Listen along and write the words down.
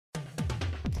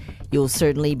You'll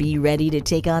certainly be ready to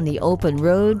take on the open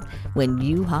road when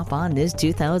you hop on this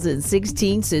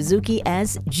 2016 Suzuki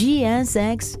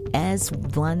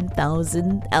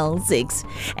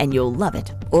GSX-S1000L6, and you'll love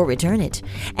it or return it.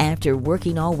 After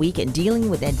working all week and dealing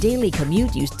with that daily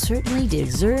commute, you certainly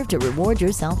deserve to reward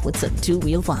yourself with some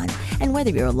two-wheel fun. And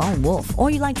whether you're a lone wolf or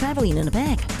you like traveling in a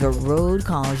pack, the road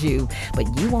calls you, but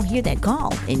you won't hear that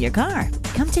call in your car.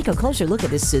 Come take a closer look at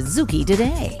this Suzuki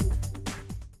today.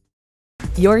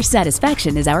 Your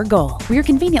satisfaction is our goal. We are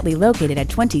conveniently located at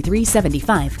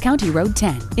 2375 County Road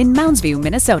 10 in Mounds View,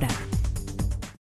 Minnesota.